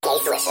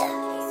K-Swisha.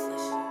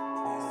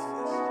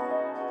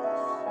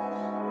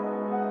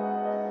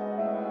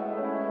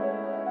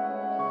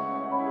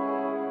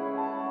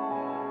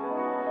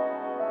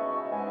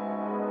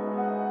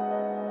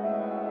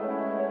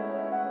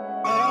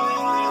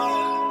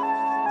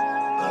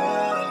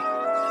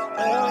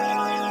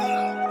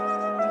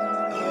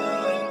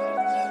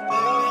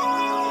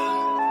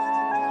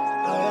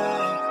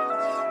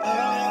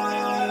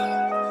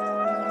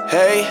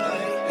 Hey,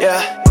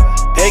 yeah.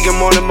 Hey, good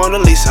morning, Mona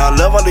Lisa. I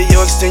love all of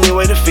your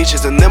extenuating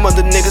features. And them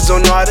other niggas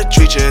don't know how to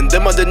treat you. And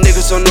them other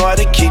niggas don't know how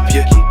to keep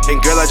you.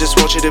 And girl, I just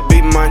want you to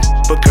be mine.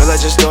 But girl, I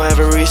just don't have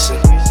a reason.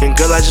 And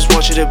girl, I just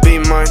want you to be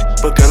mine.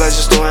 But girl, I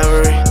just don't have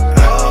a reason.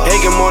 Hey,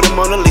 good morning,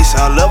 Mona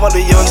Lisa. I love all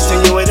of your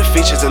extenuating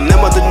features. And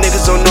them other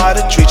niggas don't know how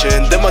to treat you.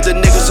 And them other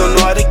niggas don't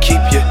know how to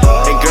keep you.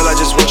 And girl, I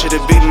just want you to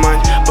be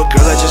mine. But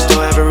girl, I just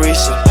don't have a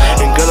reason.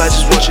 And girl, I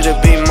just want you to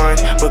be mine.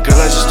 But girl,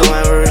 I just don't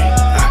have a reason.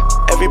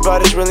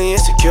 Everybody's really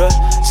insecure,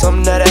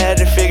 something that I had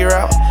to figure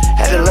out.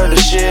 Had to learn the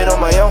shit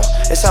on my own.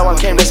 It's how I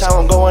came, that's how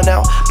I'm going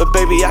out. But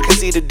baby, I can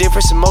see the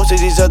difference in most of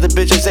these other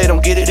bitches. They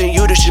don't get it, and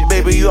you the shit,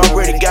 baby, you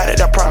already got it.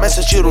 I promise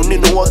that you don't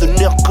need no other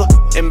nigga.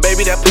 And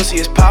baby, that pussy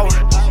is power.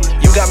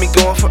 You got me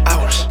going for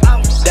hours.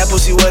 That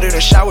pussy wetter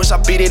than showers.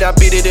 I beat it,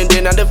 and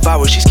then I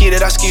devour. She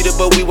skeeted, I skeeted,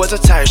 but we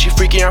wasn't tired. She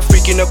freaking, I'm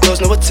freaking, up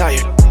close, no attire.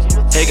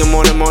 Hey, good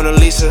morning, Mona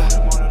Lisa.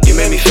 You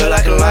made me feel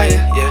like a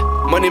lion,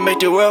 yeah. Money make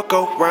the world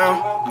go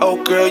round.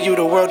 Oh girl, you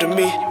the world to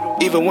me.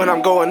 Even when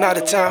I'm going out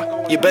of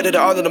town, you're better than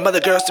all of them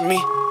other girls to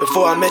me.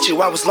 Before I met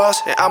you, I was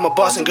lost, and I'm a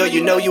boss, and girl,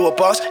 you know you a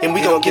boss. And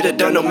we gon' get it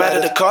done no matter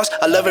the cost.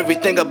 I love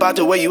everything about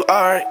the way you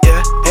are,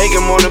 yeah. Hey,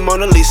 good morning,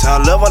 Mona Lisa.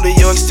 I love all of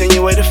your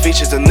extenuating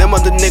features. And them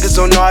other niggas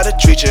don't know how to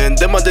treat you. And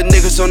them other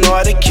niggas don't know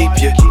how to keep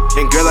you.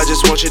 And girl, I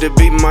just want you to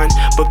be mine.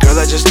 But girl,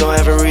 I just don't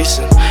have a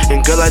reason.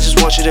 And girl, I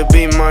just want you to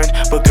be mine.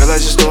 But girl, I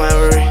just don't have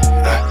a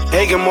reason.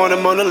 Hey, good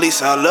morning, Mona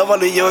Lisa. I love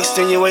all of your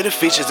extenuating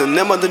features. And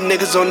them other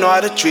niggas don't know how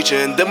to treat you.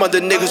 And them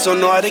other niggas don't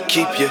know how to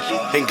keep you.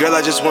 And girl,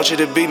 I just want you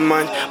to be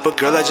mine. But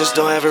girl, I just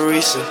don't have a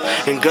reason.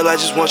 And girl, I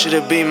just want you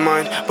to be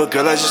mine. But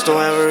girl, I just don't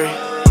have a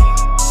reason.